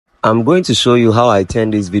I'm going to show you how I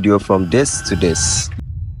turn this video from this to this,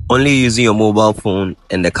 only using your mobile phone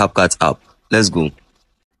and the Capcut app. Let's go.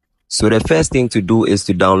 So the first thing to do is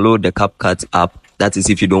to download the Capcut app. That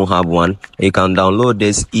is if you don't have one. You can download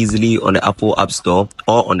this easily on the Apple App Store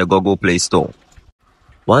or on the Google Play Store.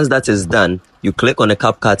 Once that is done, you click on the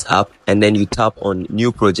Capcut app and then you tap on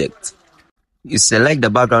New Project. You select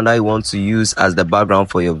the background that you want to use as the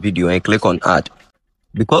background for your video and click on Add.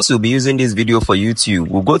 Because we'll be using this video for YouTube,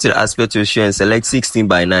 we'll go to the aspect ratio and select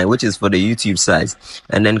 16:9, which is for the YouTube size.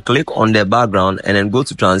 And then click on the background and then go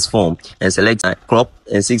to transform and select crop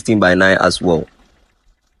and 16:9 as well.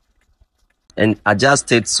 And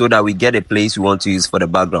adjust it so that we get a place we want to use for the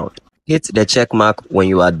background. Hit the check mark when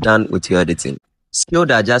you are done with your editing. Scale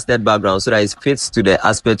the adjusted background so that it fits to the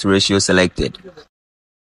aspect ratio selected.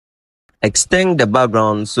 Extend the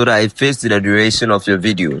background so that it fits to the duration of your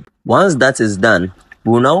video. Once that is done,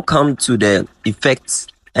 we'll now come to the effects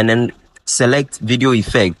and then select video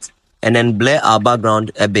effect and then blur our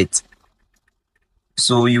background a bit.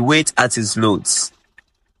 So you wait as it loads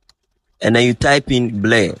and then you type in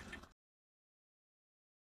blur.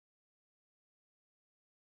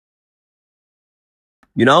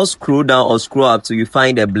 You now scroll down or scroll up till you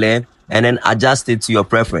find a blur and then adjust it to your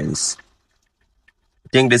preference. I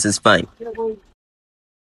think this is fine.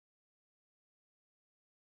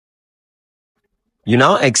 You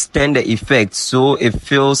now extend the effect so it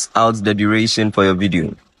fills out the duration for your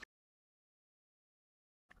video.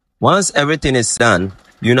 Once everything is done,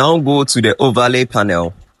 you now go to the overlay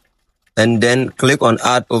panel and then click on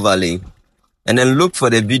add overlay and then look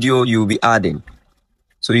for the video you'll be adding.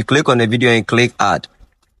 So you click on the video and click add.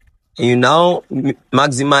 And you now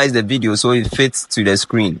maximize the video so it fits to the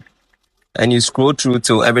screen. And you scroll through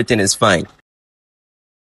till everything is fine.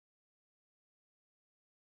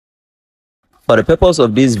 For the purpose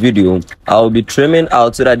of this video, I will be trimming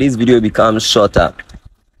out so that this video becomes shorter.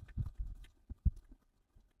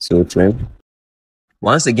 So trim.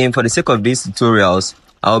 Once again, for the sake of these tutorials,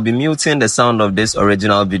 I will be muting the sound of this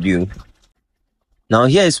original video. Now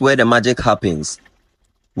here is where the magic happens.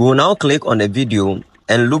 We will now click on the video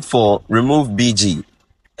and look for remove BG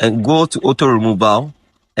and go to auto removal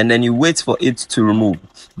and then you wait for it to remove.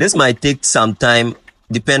 This might take some time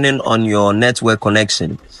depending on your network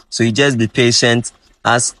connection. So you just be patient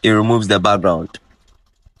as it removes the background.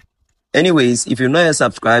 Anyways, if you're not yet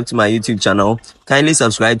subscribed to my YouTube channel, kindly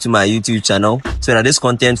subscribe to my YouTube channel so that this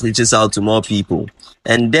content reaches out to more people.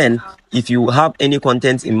 And then, if you have any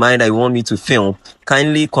content in mind that you want me to film,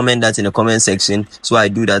 kindly comment that in the comment section so I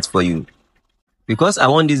do that for you. Because I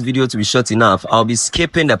want this video to be short enough, I'll be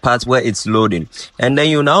skipping the part where it's loading. And then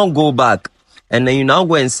you now go back and then you now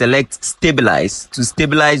go and select stabilize to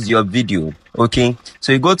stabilize your video. Okay,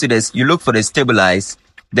 so you go to this, you look for the stabilize,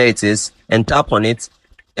 there it is, and tap on it.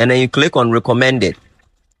 And then you click on recommended.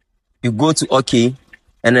 You go to OK.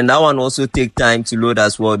 And then that one also take time to load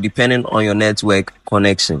as well, depending on your network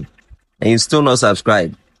connection. And you still not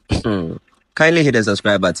subscribed. Kindly hit the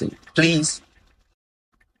subscribe button, please.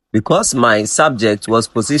 Because my subject was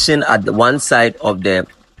positioned at the one side of the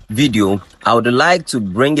video, I would like to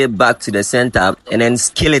bring it back to the center and then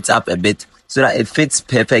scale it up a bit so that it fits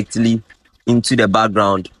perfectly into the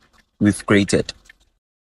background we've created.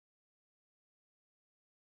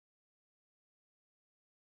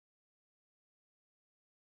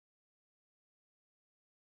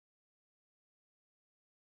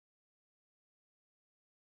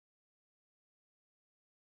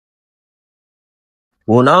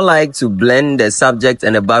 We'll now like to blend the subject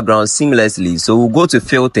and the background seamlessly. So we'll go to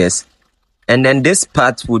filters and then this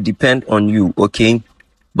part will depend on you, okay?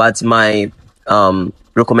 But my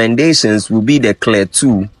recommendations will be the clear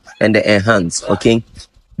 2 and the enhance, okay?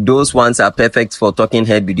 Those ones are perfect for talking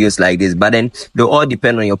head videos like this, but then they all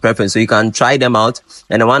depend on your preference. So you can try them out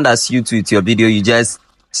and the one that's suited to your video, you just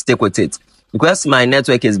stick with it. Because my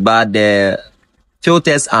network is bad, the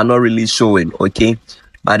filters are not really showing, okay?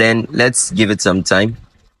 But then let's give it some time.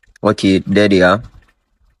 Okay, there they are.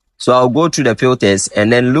 So I'll go through the filters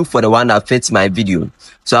and then look for the one that fits my video.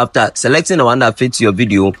 So after selecting the one that fits your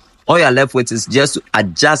video, all you're left with is just to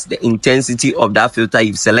adjust the intensity of that filter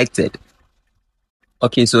you've selected.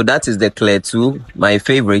 Okay, so that is the clear 2, my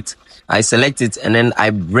favorite. I select it and then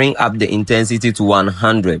I bring up the intensity to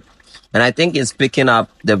 100. And I think it's picking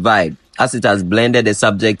up the vibe as it has blended the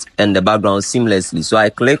subject and the background seamlessly. So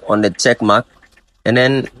I click on the check mark and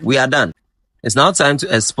then we are done. It's now time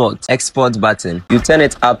to export. Export button. You turn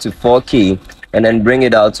it up to 4K and then bring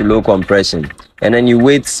it out to low compression. And then you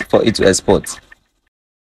wait for it to export.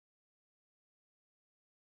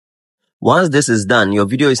 Once this is done, your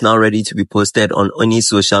video is now ready to be posted on any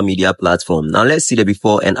social media platform. Now let's see the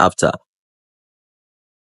before and after.